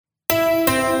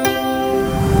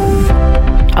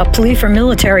A plea for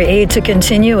military aid to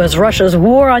continue as Russia's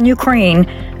war on Ukraine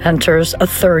enters a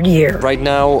third year. Right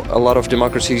now, a lot of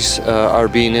democracies are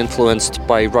being influenced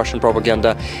by Russian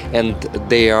propaganda, and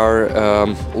they are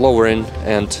lowering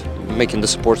and making the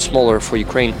support smaller for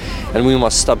Ukraine. And we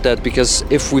must stop that, because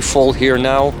if we fall here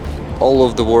now, all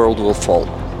of the world will fall.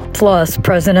 Plus,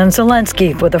 President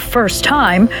Zelenskyy, for the first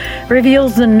time,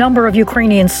 reveals the number of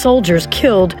Ukrainian soldiers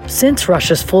killed since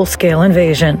Russia's full-scale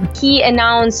invasion. He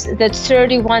announced that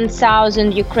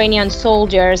 31,000 Ukrainian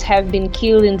soldiers have been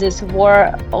killed in this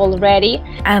war already.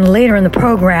 And later in the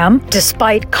program,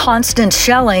 despite constant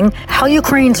shelling, how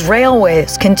Ukraine's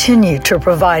railways continue to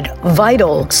provide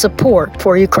vital support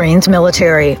for Ukraine's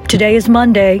military. Today is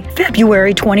Monday,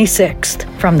 February 26th.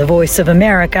 From the Voice of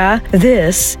America,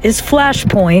 this is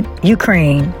Flashpoint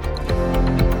Ukraine.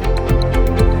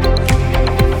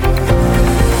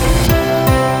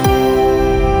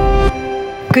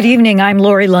 Good evening, I'm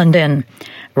Lori London.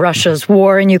 Russia's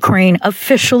war in Ukraine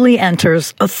officially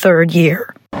enters a third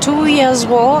year. 2 years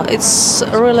war, it's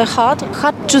really hard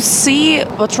to see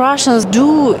what Russians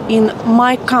do in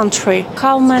my country.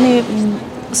 How many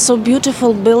so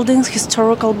beautiful buildings,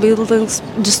 historical buildings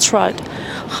destroyed.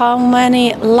 How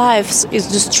many lives is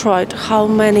destroyed. How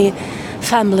many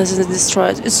families is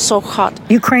destroyed. It's so hard.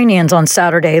 Ukrainians on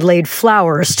Saturday laid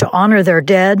flowers to honor their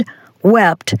dead,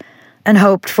 wept, and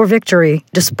hoped for victory,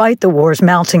 despite the war's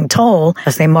mounting toll,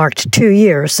 as they marked 2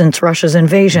 years since Russia's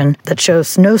invasion that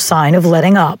shows no sign of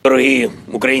letting up.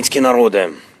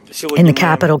 In the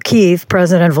capital, Kyiv,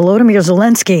 President Volodymr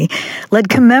Zalenskyy led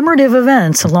commemorative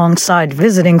events alongside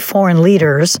visiting foreign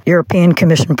leaders. European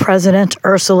Commission President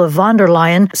Ursula von der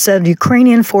Leyen said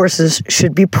Ukrainian forces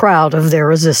should be proud of their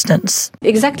resistance.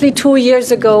 Exactly 2 years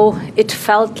ago, it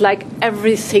felt like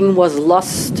everything was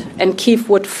lost and Kyiv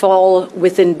would fall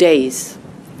within days.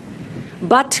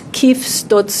 But Kyiv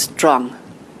stood strong.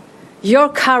 Your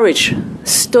courage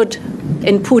stood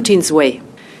in Putin's way.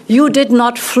 You did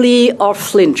not flee or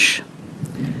flinch.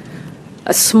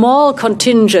 A small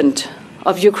contingent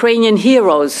of Ukrainian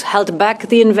heroes held back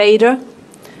the invader,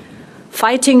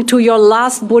 fighting to your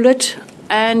last bullet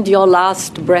and your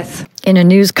last breath. In a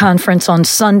news conference on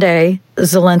Sunday,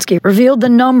 Zelenskyy revealed the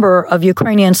number of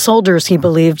Ukrainian soldiers he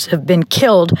believes have been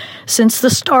killed since the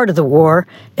start of the war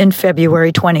in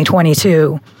February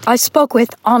 2022. I spoke with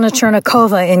Anna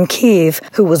Chernikova in Kyiv,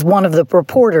 who was one of the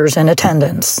reporters in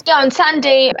attendance. On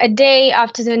Sunday, a day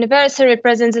after the anniversary,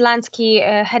 President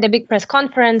Zelenskyy had a big press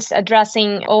conference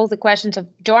addressing all the questions of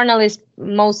journalists,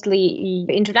 mostly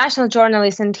international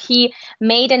journalists, and he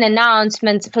made an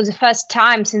announcement for the first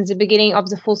time since the beginning of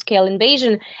the full-scale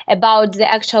invasion about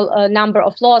the actual number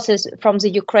of losses from the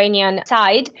Ukrainian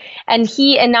side. And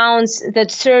he announced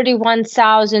that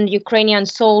 31,000 Ukrainian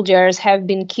soldiers have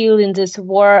been killed in this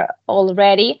war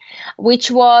already,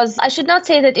 which was, I should not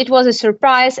say that it was a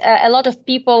surprise. A lot of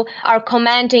people are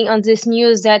commenting on this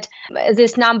news that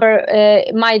this number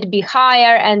might be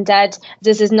higher and that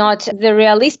this is not the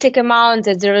realistic amount,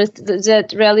 that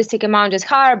the realistic amount is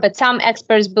higher. But some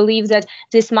experts believe that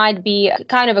this might be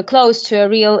kind of a close to a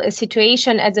real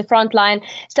situation at the front line.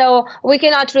 So we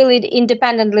cannot really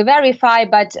independently verify,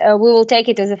 but we will take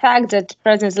it as a fact that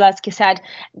President Zelenskyy said.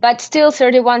 But still,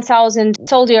 31,000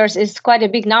 soldiers is quite a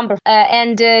big number.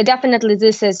 And definitely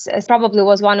this is probably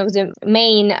was one of the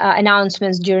main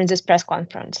announcements during this press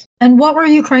conference. And what were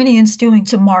Ukrainians doing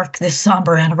to mark this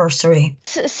somber anniversary?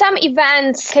 Some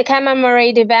events,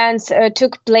 commemorative events,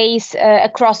 took place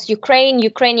across Ukraine.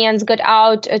 Ukrainians got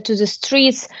out to the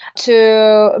streets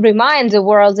to remind the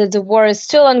world that the war is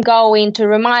still ongoing, to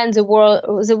remind the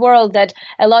world that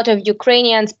a lot of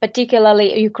Ukrainians,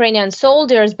 particularly Ukrainian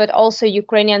soldiers, but also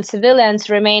Ukrainian civilians,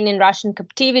 remain in Russian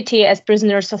captivity as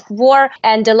prisoners of war.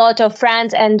 And a lot of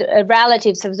friends and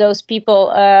relatives of those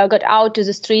people got out to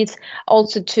the streets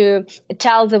also to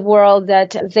tell the world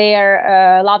that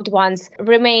their loved ones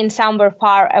remain somewhere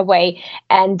far away,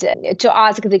 and to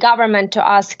ask the government, to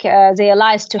ask the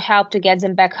allies to help to get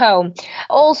them back home.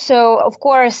 Also, of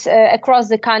course, across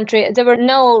the country, there were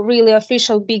no really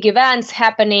official big events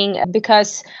happening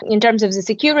because in terms of the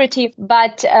security,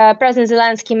 but President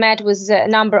Zelenskyy met with a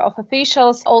number of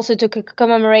officials also to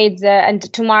commemorate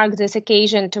and to mark this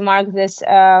occasion, to mark this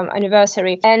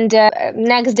anniversary. And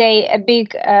next day, a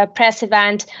big press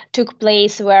event took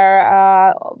place where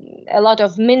a lot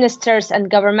of ministers and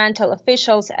governmental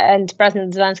officials and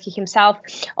President Zelenskyy himself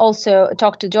also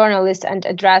talked to journalists and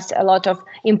addressed a lot of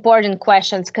important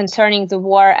questions concerning the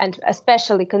war and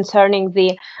especially concerning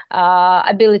the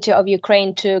ability of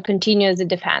Ukraine to continue the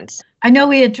defense. I know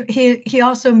he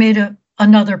also made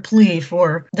another plea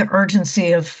for the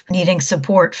urgency of needing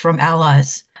support from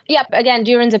allies. Yep. Again,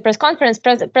 during the press conference,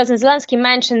 President Zelenskyy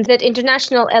mentioned that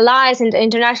international allies and the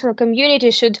international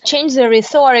community should change the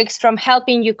rhetorics from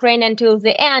helping Ukraine until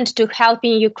the end to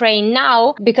helping Ukraine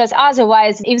now, because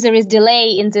otherwise, if there is delay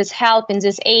in this help, in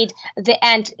this aid, the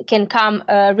end can come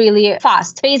really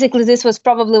fast. Basically, this was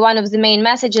probably one of the main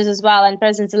messages as well. And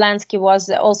President Zelenskyy was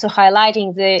also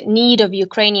highlighting the need of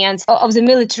Ukrainians, of the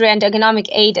military and economic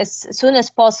aid as soon as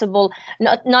possible,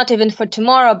 not even for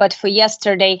tomorrow, but for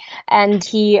yesterday. And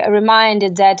he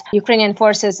reminded that Ukrainian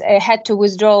forces had to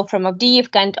withdraw from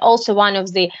Avdiivka, and also one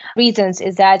of the reasons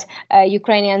is that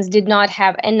Ukrainians did not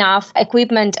have enough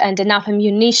equipment and enough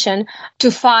ammunition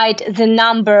to fight the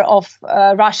number of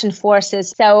Russian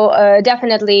forces. So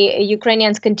definitely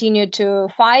Ukrainians continue to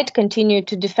fight, continue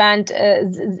to defend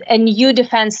a new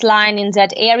defense line in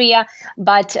that area,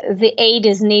 but the aid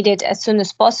is needed as soon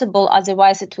as possible,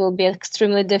 otherwise it will be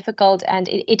extremely difficult, and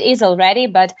it is already,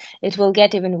 but it will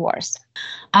get even worse.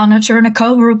 Anna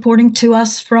Chernikova reporting to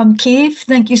us from Kyiv.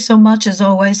 Thank you so much, as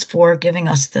always, for giving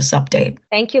us this update.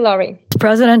 Thank you, Laurie.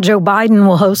 President Joe Biden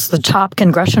will host the top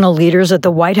congressional leaders at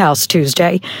the White House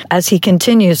Tuesday as he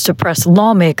continues to press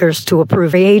lawmakers to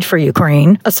approve aid for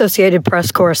Ukraine. Associated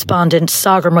Press correspondent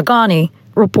Sagar Magani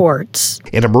reports.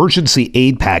 An emergency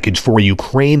aid package for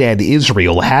Ukraine and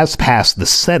Israel has passed the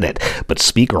Senate, but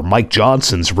Speaker Mike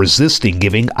Johnson's resisting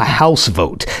giving a House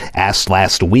vote. Asked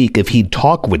last week if he'd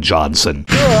talk with Johnson.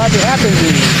 Sure, I'd be happy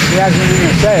he has anything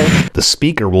to say. The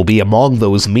Speaker will be among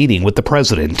those meeting with the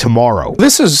President tomorrow.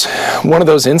 This is one of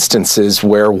those instances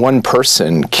where one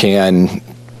person can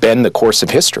bend the course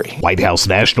of history. White House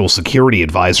National Security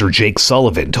Advisor Jake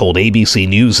Sullivan told ABC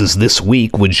News this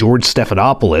week with George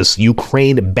Stephanopoulos,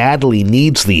 Ukraine badly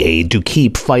needs the aid to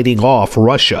keep fighting off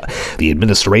Russia. The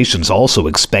administration's also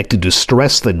expected to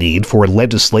stress the need for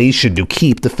legislation to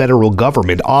keep the federal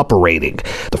government operating.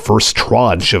 The first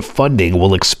tranche of funding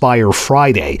will expire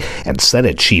Friday, and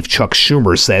Senate Chief Chuck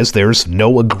Schumer says there's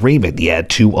no agreement yet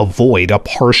to avoid a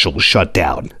partial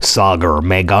shutdown. Sagar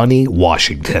Magani,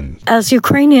 Washington. As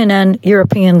Ukrainian and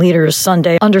European leaders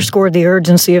Sunday underscored the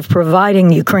urgency of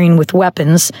providing Ukraine with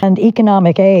weapons and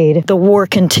economic aid, the war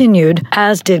continued,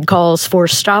 as did calls for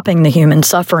stopping the human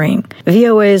suffering.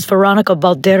 VOA's Veronica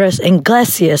Balderas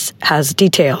Iglesias has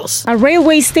details. A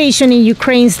railway station in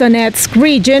Ukraine's Donetsk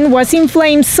region was in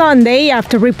flames Sunday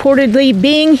after reportedly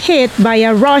being hit by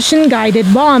a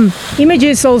Russian-guided bomb.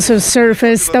 Images also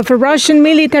surfaced of a Russian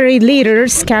military leader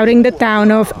scouting the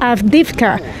town of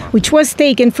Avdiivka, which was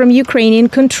taken from Ukrainian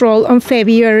control on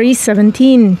February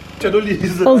 17.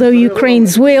 Although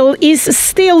Ukraine's will is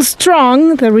still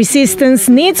strong, the resistance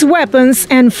needs weapons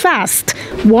and fast,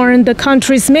 warned the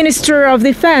country's Minister of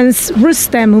Defense,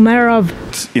 Rustem Umerov.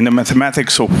 In the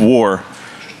mathematics of war,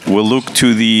 we look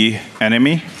to the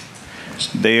enemy.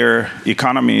 Their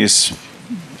economy is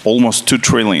almost 2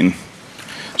 trillion.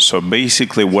 So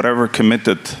basically, whatever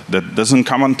committed that doesn't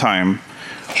come on time,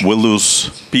 we'll lose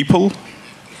people,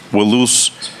 we'll lose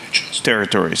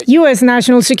territories. U.S.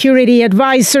 National Security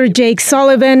Advisor Jake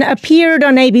Sullivan appeared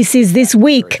on ABC's This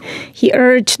Week. He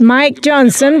urged Mike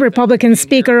Johnson, Republican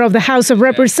Speaker of the House of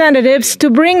Representatives, to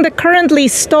bring the currently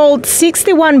stalled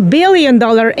 $61 billion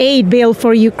aid bill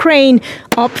for Ukraine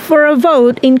up for a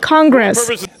vote in Congress.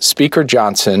 Speaker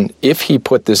Johnson, if he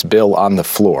put this bill on the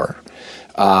floor,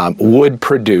 would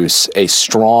produce a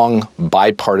strong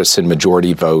bipartisan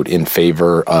majority vote in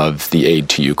favor of the aid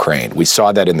to Ukraine. We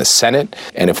saw that in the Senate,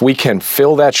 and if we can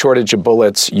fill that shortage of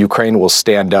bullets, Ukraine will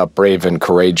stand up brave and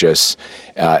courageous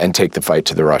and take the fight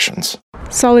to the Russians.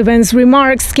 Sullivan's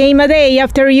remarks came a day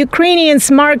after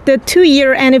Ukrainians marked the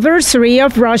 2-year anniversary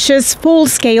of Russia's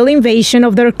full-scale invasion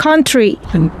of their country.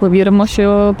 I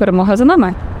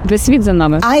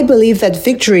believe that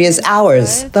victory is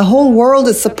ours. The whole world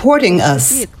is supporting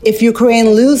us. If Ukraine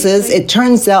loses, it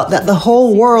turns out that the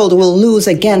whole world will lose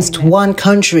against one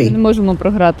country.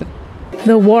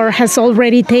 The war has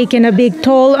already taken a big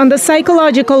toll on the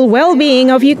psychological well-being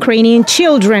of Ukrainian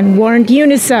children, warned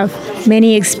UNICEF.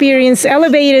 Many experience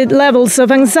elevated levels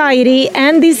of anxiety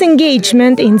and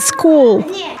disengagement in school.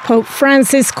 Pope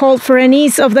Francis called for an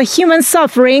ease of the human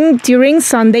suffering during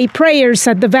Sunday prayers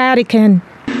at the Vatican.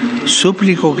 I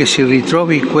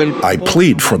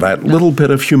plead for that little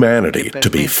bit of humanity to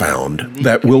be found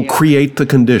that will create the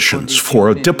conditions for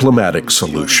a diplomatic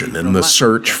solution in the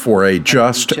search for a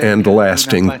just and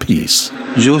lasting peace.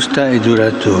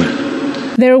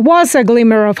 There was a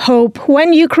glimmer of hope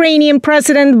when Ukrainian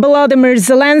President Volodymr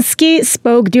Zalenskyy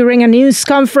spoke during a news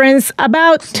conference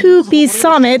about 2 peace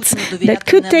summits that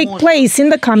could take place in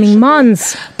the coming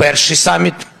months.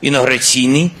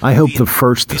 I hope the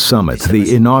first summit,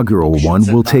 the inaugural one,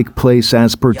 will take place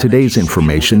as per today's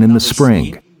information in the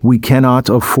spring. We cannot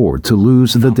afford to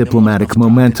lose the diplomatic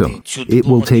momentum. It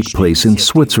will take place in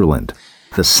Switzerland.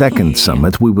 The second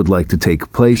summit we would like to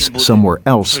take place somewhere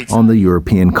else on the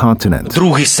European continent.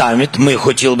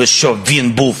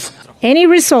 Any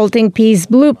resulting peace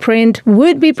blueprint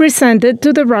would be presented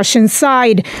to the Russian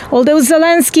side, although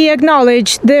Zelenskyy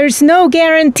acknowledged there's no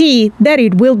guarantee that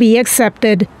it will be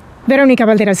accepted. Verónica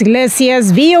Valderas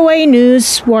Iglesias, VOA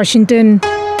News, Washington.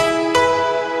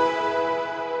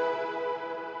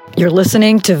 You're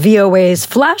listening to VOA's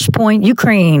Flashpoint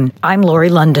Ukraine. I'm Lori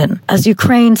London. As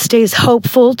Ukraine stays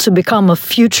hopeful to become a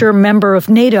future member of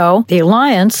NATO, the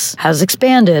alliance has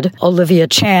expanded. Olivia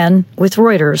Chan with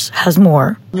Reuters has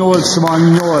more.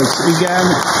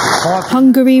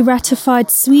 Hungary ratified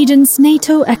Sweden's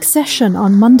NATO accession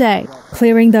on Monday,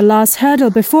 clearing the last hurdle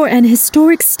before an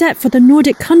historic step for the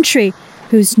Nordic country,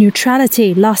 whose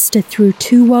neutrality lasted through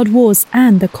 2 world wars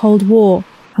and the Cold War.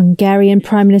 Hungarian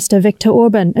Prime Minister Viktor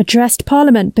Orban addressed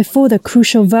Parliament before the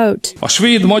crucial vote.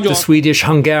 The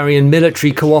Swedish-Hungarian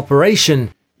military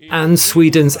cooperation and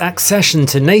Sweden's accession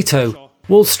to NATO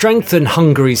will strengthen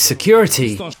Hungary's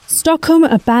security. Stockholm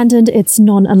abandoned its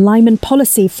non-alignment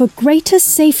policy for greater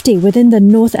safety within the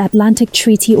North Atlantic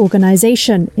Treaty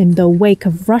Organization in the wake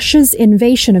of Russia's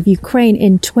invasion of Ukraine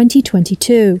in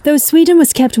 2022, though Sweden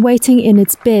was kept waiting in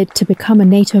its bid to become a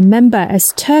NATO member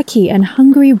as Turkey and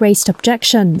Hungary raised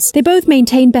objections. They both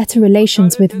maintain better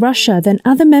relations with Russia than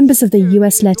other members of the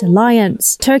US-led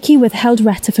alliance. Turkey withheld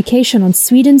ratification on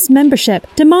Sweden's membership,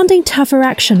 demanding tougher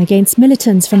action against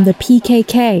militants from the PKK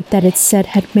that it said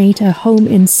had made a home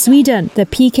in Sweden. The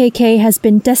PKK has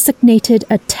been designated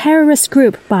a terrorist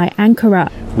group by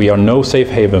Ankara. We are no safe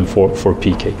haven for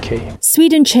PKK.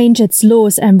 Sweden changed its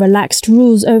laws and relaxed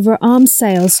rules over arms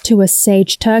sales to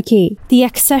assuage Turkey. The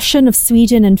accession of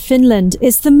Sweden and Finland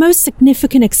is the most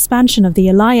significant expansion of the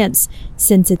alliance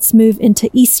since its move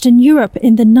into Eastern Europe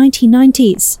in the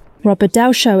 1990s. Robert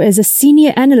Dauschow is a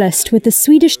senior analyst with the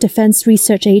Swedish Defense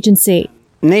Research Agency.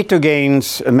 NATO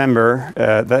gains a member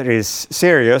that is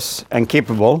serious and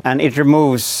capable, and it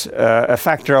removes a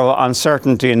factor of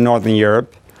uncertainty in Northern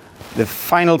Europe. The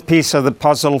final piece of the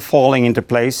puzzle falling into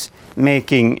place,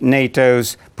 making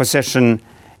NATO's position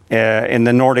in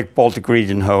the Nordic-Baltic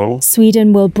region whole.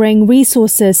 Sweden will bring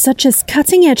resources such as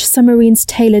cutting-edge submarines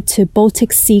tailored to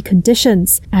Baltic Sea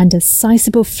conditions and a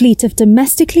sizable fleet of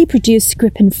domestically produced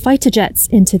Gripen fighter jets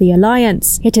into the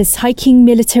alliance. It is hiking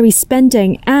military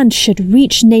spending and should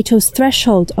reach NATO's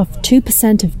threshold of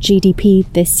 2% of GDP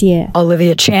this year.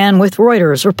 Olivia Chan with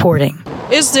Reuters reporting.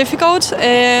 It's difficult,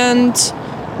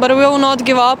 but we will not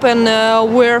give up, and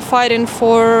we're fighting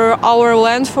for our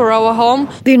land, for our home.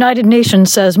 The United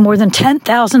Nations says more than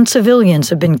 10,000 civilians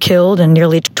have been killed and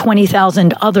nearly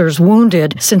 20,000 others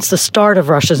wounded since the start of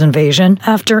Russia's invasion.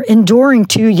 After enduring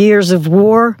 2 years of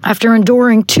war,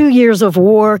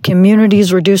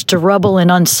 communities reduced to rubble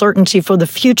and uncertainty for the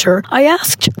future, I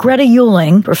asked Greta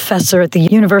Uhling, professor at the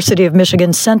University of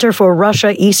Michigan Center for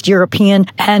Russia, East European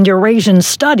and Eurasian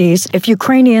Studies, if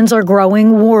Ukrainians are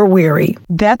growing war-weary.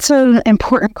 That's an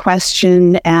important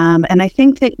question. And I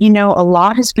think that, a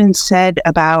lot has been said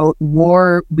about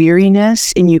war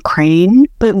weariness in Ukraine,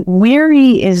 but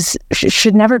weary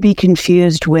should never be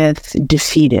confused with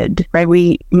defeated, right?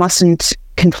 We mustn't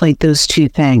conflate those two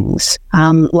things.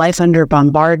 Life under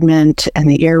bombardment and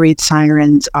the air raid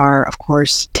sirens are, of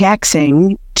course,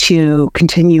 taxing to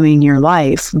continuing your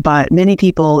life, but many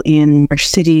people in our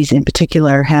cities in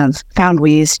particular have found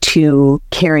ways to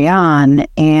carry on.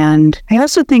 And I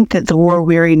also think that the war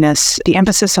weariness, the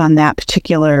emphasis on that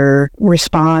particular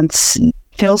response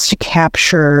fails to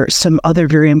capture some other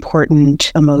very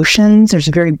important emotions. There's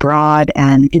a very broad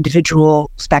and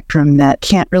individual spectrum that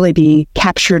can't really be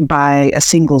captured by a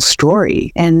single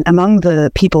story. And among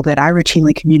the people that I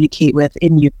routinely communicate with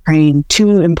in Ukraine,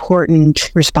 two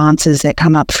important responses that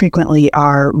come up frequently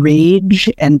are rage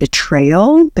and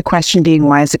betrayal. The question being,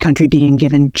 why is the country being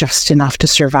given just enough to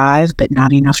survive, but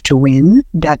not enough to win?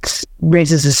 That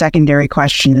raises a secondary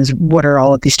question, is what are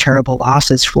all of these terrible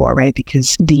losses for, right?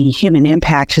 Because the human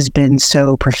impact has been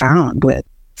so profound, with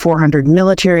 400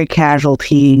 military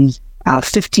casualties,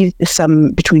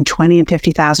 between 20 and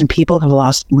 50,000 people have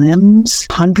lost limbs,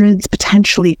 hundreds,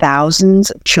 potentially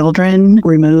thousands of children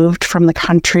removed from the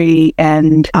country,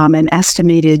 and an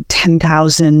estimated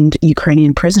 10,000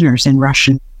 Ukrainian prisoners in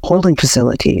Russian holding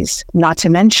facilities. Not to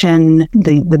mention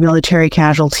the military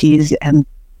casualties and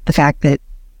the fact that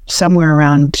somewhere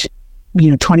around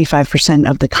 25%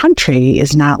 of the country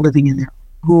is not living in their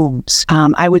homes.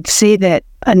 I would say that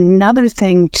another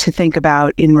thing to think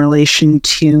about in relation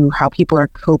to how people are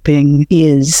coping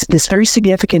is this very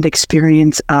significant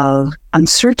experience of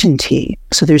uncertainty.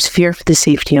 So there's fear for the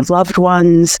safety of loved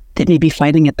ones that may be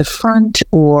fighting at the front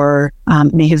or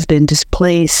may have been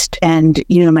displaced. And,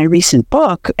 my recent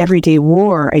book, Everyday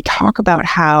War, I talk about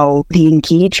how the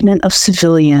engagement of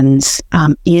civilians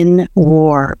in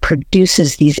war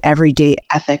produces these everyday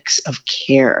ethics of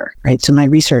care, right? So my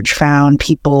research found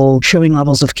people showing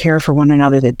levels of care for one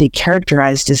another that they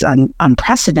characterized as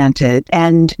unprecedented.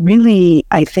 And really,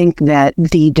 I think that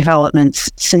the developments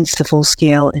since the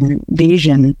full-scale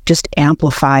invasion just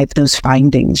amplified those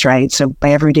findings, right? So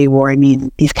by everyday war, I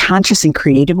mean these conscious and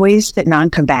creative ways that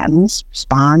non-combatants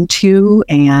respond to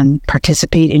and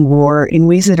participate in war in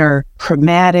ways that are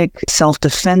pragmatic,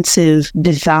 self-defensive,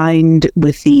 designed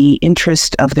with the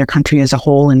interest of their country as a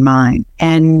whole in mind.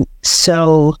 And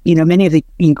so, many of the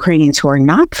Ukrainians who are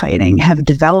not fighting have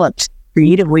developed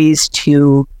creative ways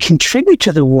to contribute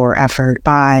to the war effort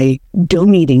by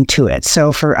donating to it.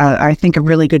 So I think a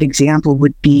really good example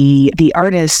would be the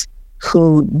artists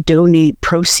who donate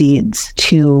proceeds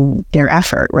to their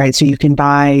effort, right? So you can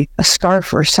buy a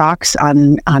scarf or socks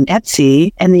on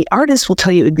Etsy, and the artist will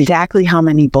tell you exactly how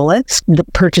many bullets the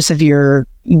purchase of your,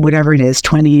 whatever it is,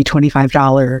 $20,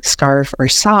 $25 scarf or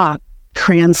sock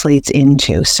translates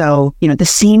into. So, the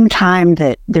same time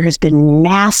that there has been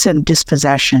massive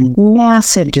dispossession,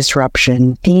 massive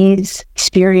disruption, these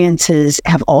experiences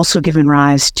have also given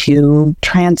rise to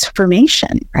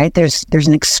transformation, right? There's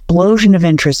an explosion of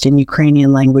interest in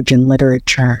Ukrainian language and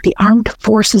literature. The armed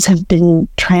forces have been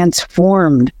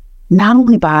transformed not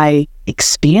only by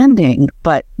expanding,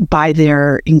 but by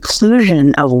their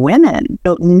inclusion of women.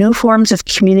 New forms of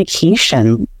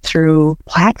communication through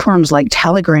platforms like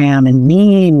Telegram and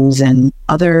memes and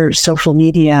other social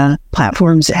media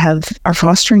platforms are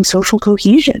fostering social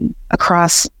cohesion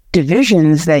across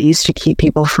divisions that used to keep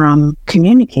people from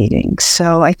communicating.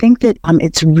 So I think that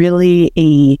it's really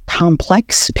a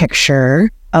complex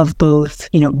picture of both,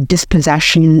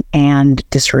 dispossession and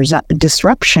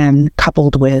disruption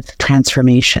coupled with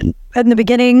transformation. In the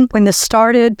beginning, when this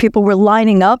started, people were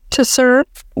lining up to serve.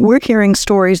 We're hearing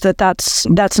stories that's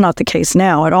not the case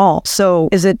now at all. So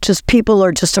is it just people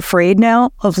are just afraid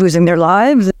now of losing their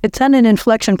lives? It's at an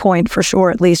inflection point for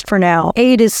sure, at least for now.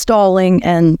 Aid is stalling,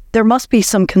 and there must be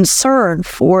some concern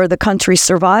for the country's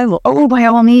survival. Oh, by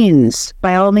all means.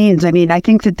 By all means. I mean, I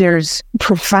think that there's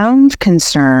profound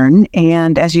concern.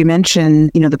 And as you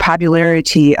mentioned, the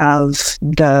popularity of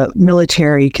the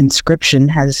military conscription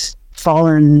has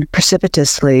fallen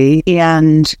precipitously.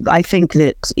 And I think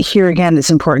that here again,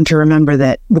 it's important to remember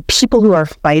that the people who are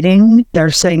fighting, they're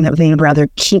saying that they would rather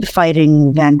keep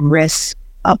fighting than risk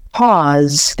a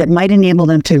pause that might enable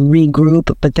them to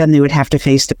regroup, but then they would have to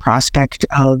face the prospect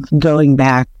of going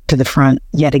back to the front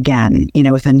yet again,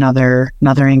 with another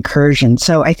incursion.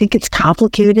 So I think it's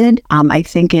complicated. I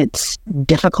think it's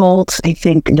difficult. I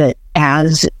think that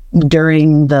as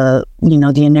during the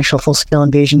initial full-scale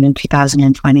invasion in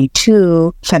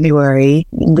 2022, February,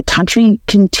 the country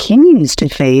continues to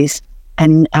face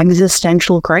an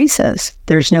existential crisis.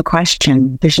 There's no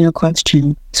question.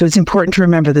 So it's important to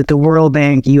remember that the World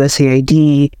Bank,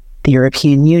 USAID, the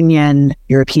European Union,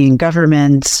 European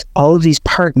governments, all of these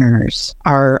partners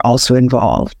are also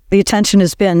involved. The attention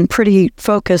has been pretty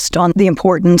focused on the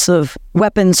importance of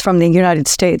weapons from the United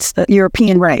States that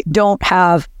Europeans don't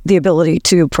have the ability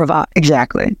to provide.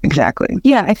 Exactly.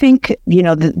 Yeah, I think,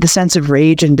 the sense of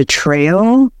rage and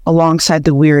betrayal alongside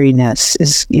the weariness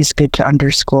is good to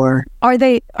underscore. Are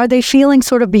they feeling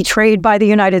sort of betrayed by the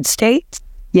United States?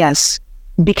 Yes.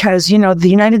 Because, the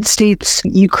United States,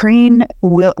 Ukraine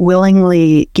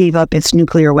willingly gave up its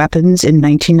nuclear weapons in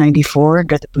 1994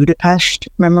 under the Budapest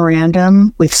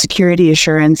Memorandum with security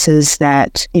assurances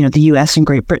that, the U.S. and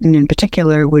Great Britain in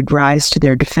particular would rise to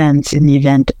their defense in the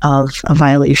event of a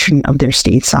violation of their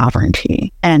state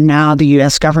sovereignty. And now the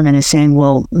U.S. government is saying,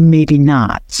 well, maybe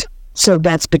not. So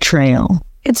that's betrayal.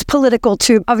 It's political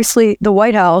too. Obviously, the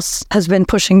White House has been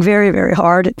pushing very, very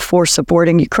hard for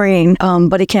supporting Ukraine,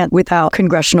 but it can't without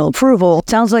congressional approval.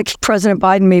 Sounds like President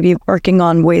Biden may be working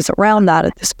on ways around that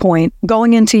at this point.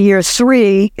 Going into year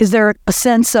 3, is there a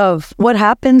sense of what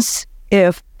happens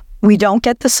if we don't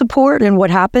get the support and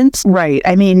what happens? Right.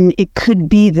 I mean, it could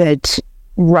be that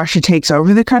Russia takes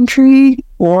over the country,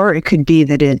 or it could be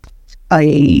that it's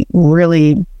a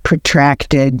really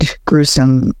protracted,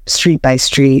 gruesome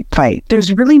street-by-street fight.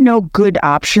 There's really no good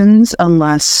options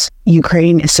unless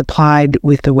Ukraine is supplied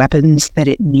with the weapons that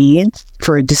it needs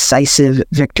for a decisive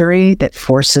victory that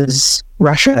forces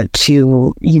Russia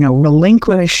to,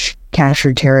 relinquish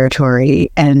captured territory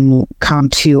and come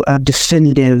to a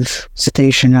definitive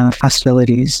cessation of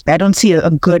hostilities. I don't see a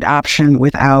good option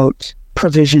without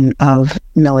provision of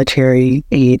military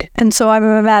aid. And so I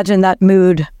imagine that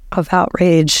mood of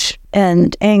outrage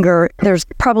and anger, there's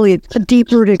probably a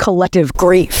deep-rooted collective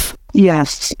grief.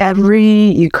 Yes, every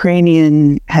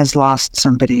Ukrainian has lost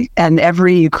somebody, and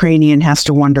every Ukrainian has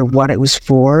to wonder what it was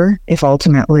for if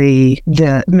ultimately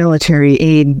the military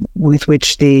aid with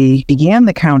which they began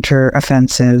the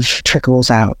counteroffensive trickles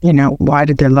out. Why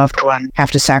did their loved one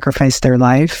have to sacrifice their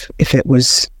life if it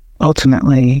was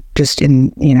ultimately just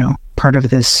in, part of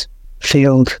this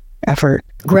failed effort?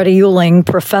 Greta Uhling,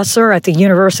 professor at the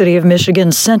University of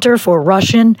Michigan Center for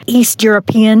Russian, East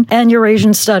European, and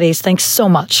Eurasian Studies. Thanks so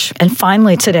much. And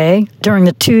finally today, during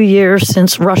the 2 years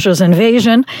since Russia's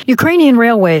invasion, Ukrainian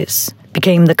Railways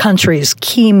became the country's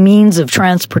key means of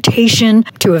transportation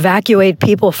to evacuate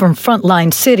people from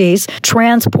frontline cities,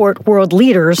 transport world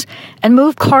leaders, and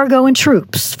move cargo and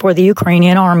troops for the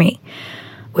Ukrainian army.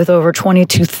 With over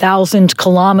 22,000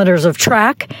 kilometers of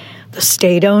track, the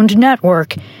state-owned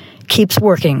network keeps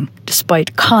working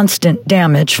despite constant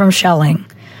damage from shelling.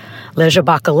 Leja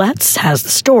Bakalets has the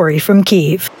story from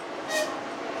Kyiv.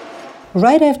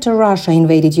 Right after Russia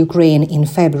invaded Ukraine in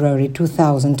February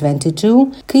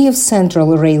 2022, Kyiv's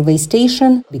central railway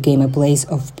station became a place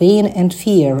of pain and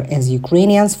fear as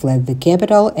Ukrainians fled the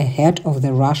capital ahead of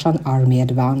the Russian army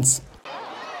advance.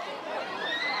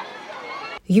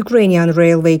 Ukrainian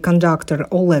railway conductor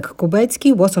Oleg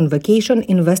Kubetsky was on vacation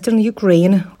in western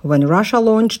Ukraine when Russia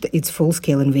launched its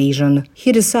full-scale invasion.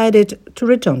 He decided to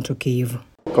return to Kyiv.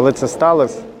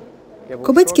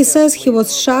 Kubetsky says he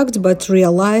was shocked but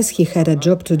realized he had a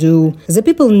job to do. The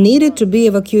people needed to be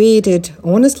evacuated.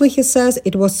 Honestly, he says,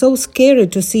 it was so scary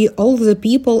to see all the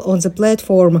people on the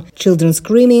platform. Children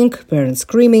screaming, parents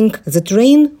screaming. The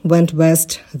train went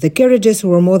west. The carriages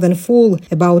were more than full,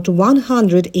 about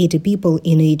 180 people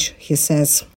in each, he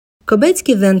says.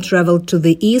 Kubetsky then traveled to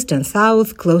the east and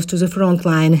south, close to the front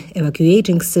line,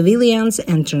 evacuating civilians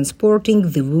and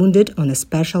transporting the wounded on a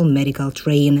special medical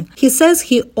train. He says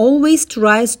he always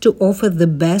tries to offer the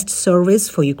best service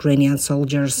for Ukrainian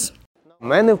soldiers.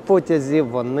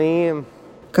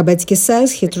 Kubetsky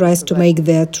says he tries to make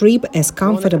their trip as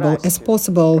comfortable as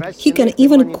possible. He can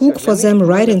even cook for them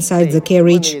right inside the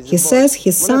carriage. He says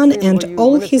his son and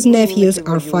all his nephews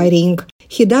are fighting.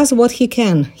 He does what he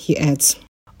can, he adds.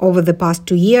 Over the past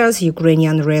 2 years,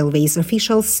 Ukrainian Railways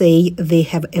officials say they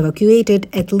have evacuated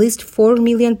at least 4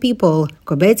 million people.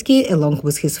 Kubetsky, along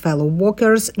with his fellow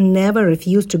workers, never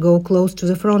refused to go close to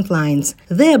the front lines.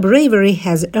 Their bravery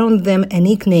has earned them a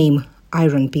nickname,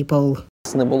 Iron People.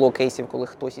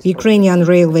 Ukrainian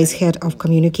Railways head of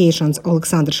communications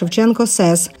Alexander Shevchenko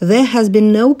says there has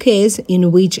been no case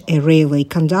in which a railway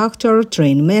conductor,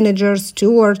 train manager,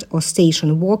 steward or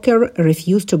station worker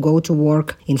refused to go to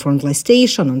work in frontline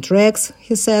station, on tracks,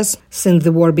 he says. Since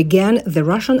the war began, the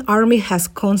Russian army has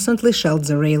constantly shelled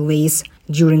the railways.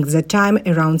 During that time,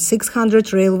 around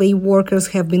 600 railway workers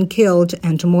have been killed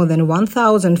and more than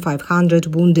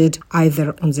 1,500 wounded,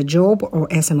 either on the job or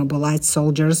as immobilized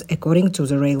soldiers, according to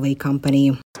the railway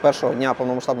company.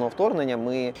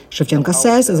 Shevchenko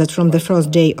says that from the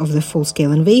first day of the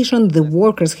full-scale invasion, the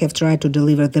workers have tried to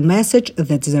deliver the message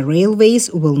that the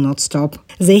railways will not stop.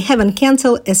 They haven't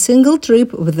cancelled a single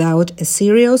trip without a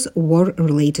serious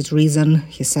war-related reason,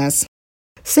 he says.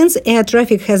 Since air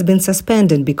traffic has been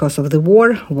suspended because of the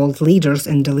war, world leaders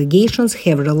and delegations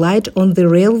have relied on the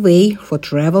railway for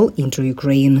travel into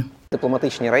Ukraine.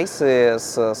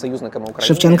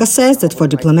 Shevchenko says that for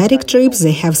diplomatic trips,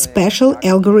 they have special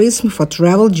algorithms for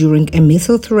travel during a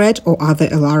missile threat or other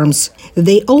alarms.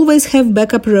 They always have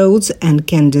backup roads and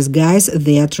can disguise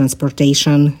their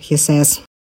transportation, he says.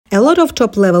 A lot of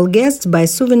top-level guests buy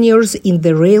souvenirs in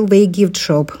the railway gift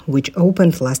shop, which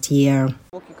opened last year.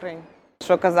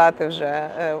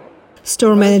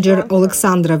 Store manager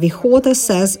Alexandra Vichota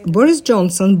says Boris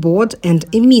Johnson bought and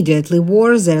immediately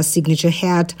wore their signature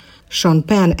hat. Sean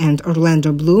Penn and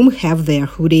Orlando Bloom have their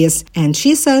hoodies, and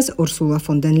she says Ursula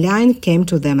von der Leyen came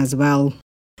to them as well.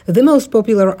 The most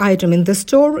popular item in the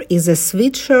store is a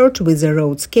sweatshirt with a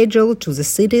road schedule to the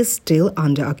cities still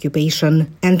under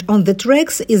occupation. And on the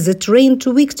tracks is the train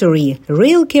to victory,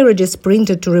 rail carriages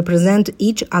printed to represent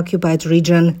each occupied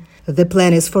region. The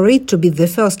plan is for it to be the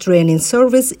first train in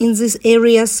service in these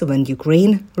areas when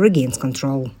Ukraine regains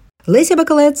control. Lesia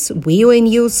Bakalets, VOA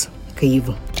News,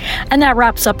 Kyiv. And that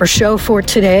wraps up our show for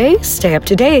today. Stay up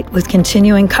to date with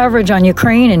continuing coverage on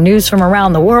Ukraine and news from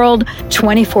around the world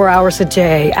 24 hours a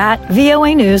day at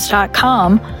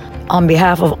voanews.com. On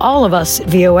behalf of all of us at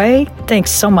VOA,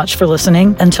 thanks so much for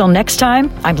listening. Until next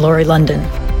time, I'm Lori London.